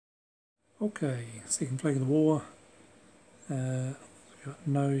Okay, second flag of the war. We've got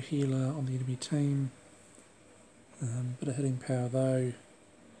no healer on the enemy team. Bit of hitting power though.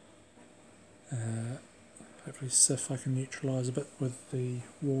 Hopefully Sif I can neutralise a bit with the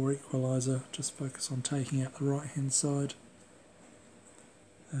war equaliser. Just focus on taking out the right hand side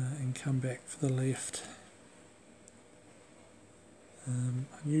and come back for the left.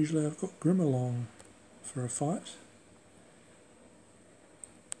 Usually I've got Grim along for a fight.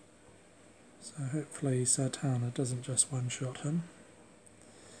 So hopefully Sartana doesn't just one-shot him.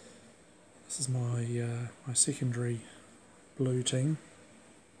 This is my my secondary blue team.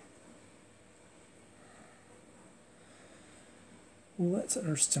 Well, that's an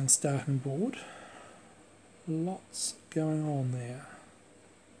interesting starting board. Lots going on there.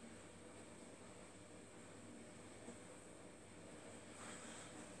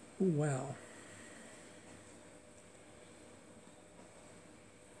 Oh wow.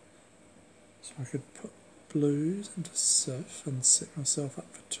 So I could put blues into Sif and set myself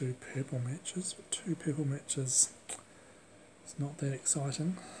up for 2 purple matches, but 2 purple matches is not that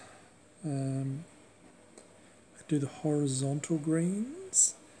exciting. I could do the horizontal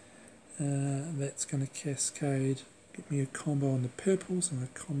greens. That's going to cascade, get me a combo on the purples and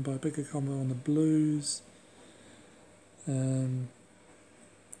a bigger combo on the blues. And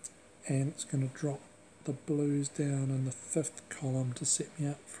it's going to drop the blues down in the 5th column to set me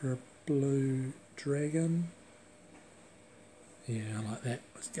up for a blue dragon. Yeah, I like that.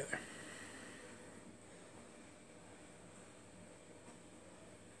 Let's go.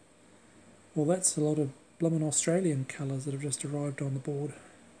 Well, that's a lot of bloomin' Australian colours that have just arrived on the board.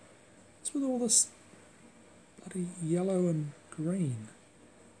 What's with all this bloody yellow and green?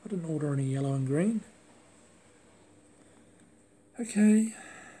 I didn't order any yellow and green. Okay.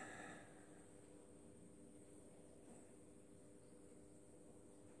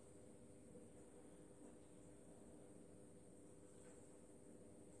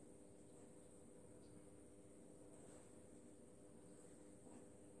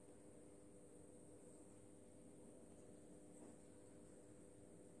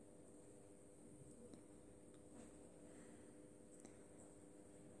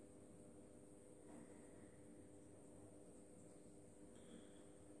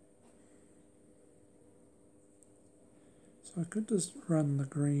 So I could just run the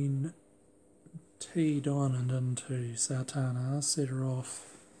green T diamond into Sartana, set her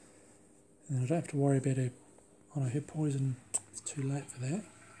off, and I don't have to worry about her on her poison. It's too late for that.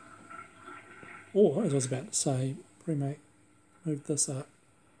 Or, as I was about to say, Premake, move this up.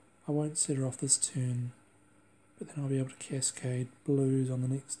 I won't set her off this turn, but then I'll be able to cascade blues on the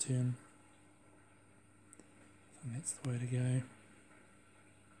next turn. I think that's the way to go.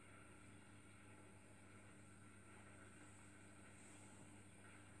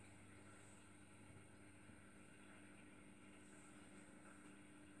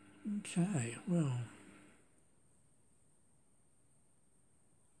 Okay, well,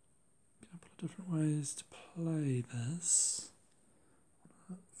 a couple of different ways to play this.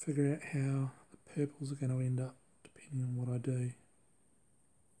 Figure out how the purples are going to end up depending on what I do.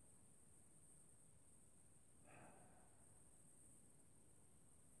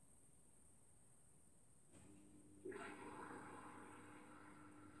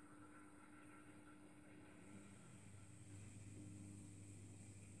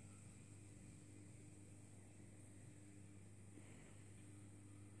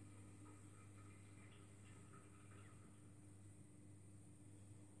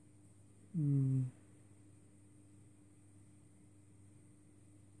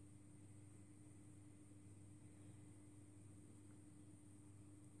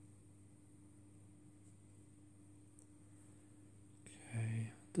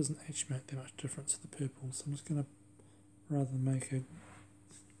 Okay, doesn't actually make that much difference to the purples, so I'm just going to, rather than make a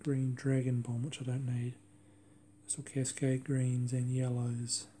green dragon bomb, which I don't need, this will cascade greens and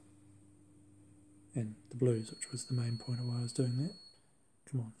yellows and the blues, which was the main point of why I was doing that.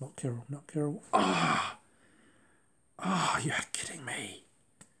 Come on, not Carol, not Carol. Ah! Oh, you're kidding me.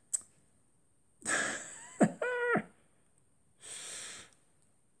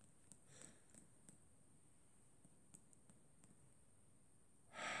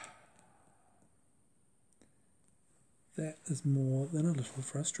 That is more than a little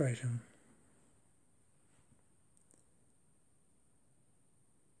frustrating.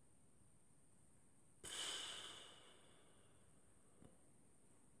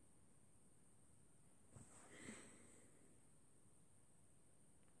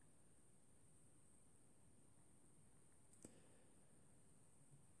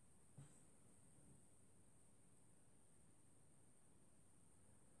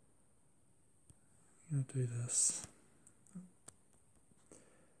 I'm going to do this.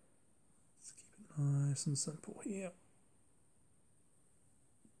 Let's keep it nice and simple here.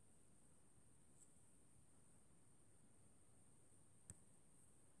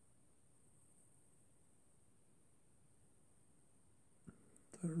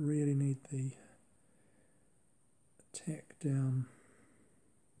 Don't really need the attack down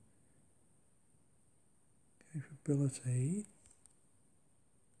capability.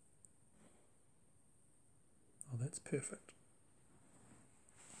 Oh, that's perfect.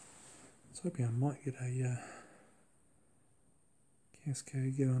 I was hoping I might get a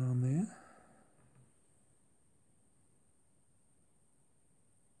cascade going on there.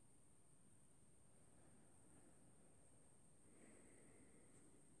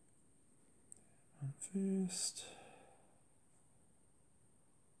 One first.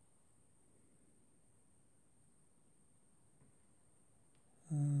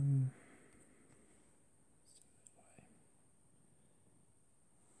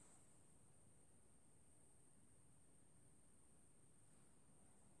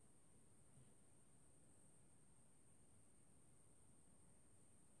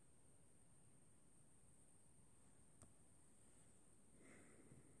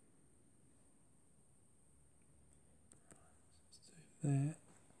 That,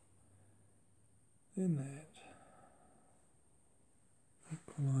 then that.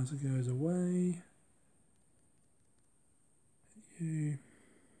 Equalizer goes away. You.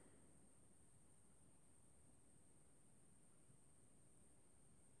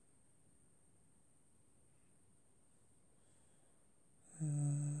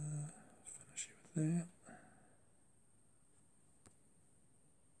 Finish you with that.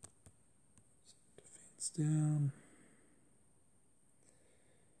 Defense down.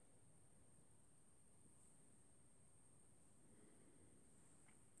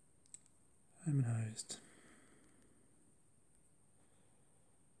 Home and hosed.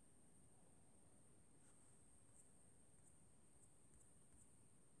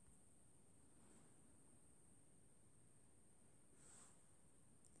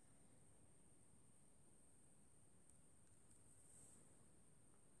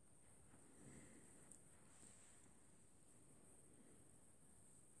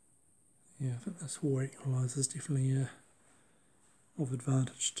 Yeah, I think this war equalizer is definitely of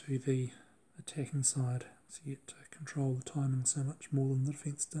advantage to the attacking side, so you get to control the timing so much more than the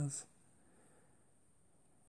defence does.